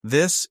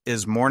This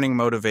is Morning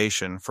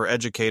Motivation for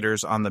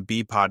educators on the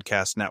B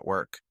Podcast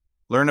Network.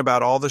 Learn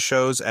about all the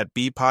shows at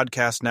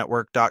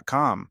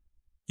bpodcastnetwork.com.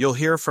 You'll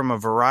hear from a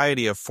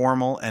variety of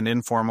formal and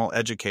informal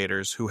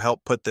educators who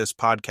help put this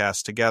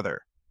podcast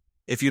together.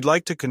 If you'd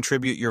like to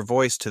contribute your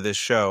voice to this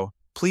show,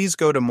 please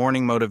go to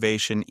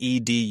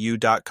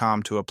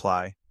morningmotivationedu.com to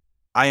apply.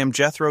 I am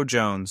Jethro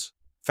Jones,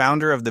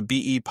 founder of the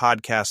BE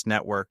Podcast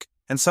Network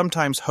and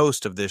sometimes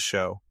host of this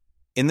show.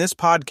 In this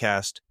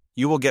podcast,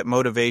 you will get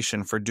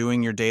motivation for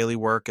doing your daily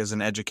work as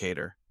an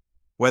educator.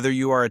 Whether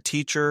you are a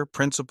teacher,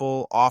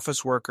 principal,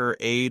 office worker,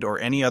 aide, or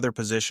any other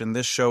position,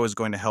 this show is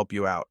going to help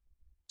you out.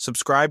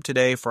 Subscribe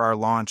today for our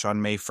launch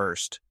on May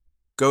 1st.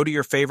 Go to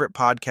your favorite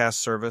podcast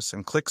service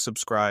and click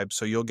subscribe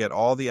so you'll get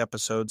all the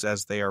episodes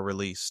as they are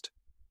released.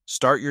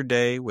 Start your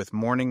day with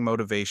morning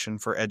motivation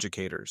for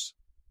educators.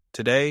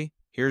 Today,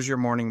 here's your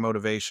morning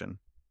motivation.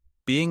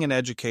 Being an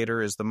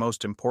educator is the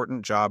most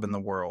important job in the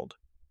world.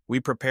 We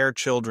prepare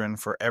children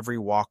for every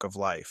walk of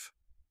life.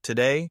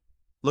 Today,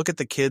 look at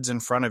the kids in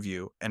front of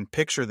you and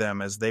picture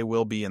them as they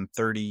will be in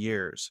 30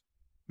 years.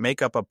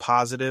 Make up a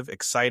positive,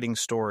 exciting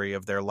story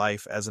of their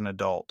life as an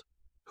adult.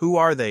 Who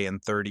are they in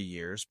 30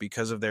 years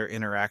because of their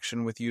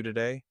interaction with you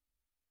today?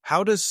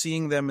 How does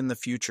seeing them in the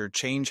future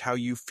change how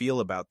you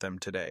feel about them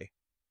today?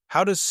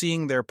 How does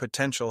seeing their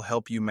potential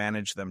help you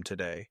manage them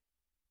today?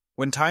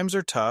 When times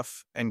are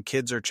tough and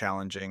kids are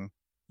challenging,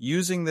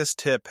 using this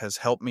tip has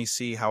helped me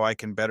see how I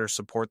can better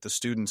support the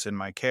students in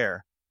my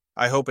care.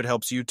 I hope it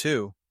helps you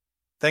too.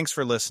 Thanks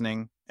for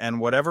listening, and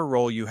whatever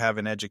role you have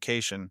in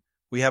education,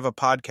 we have a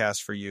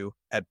podcast for you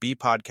at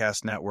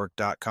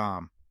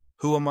bpodcastnetwork.com.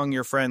 Who among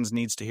your friends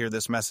needs to hear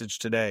this message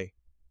today?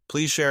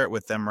 Please share it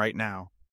with them right now.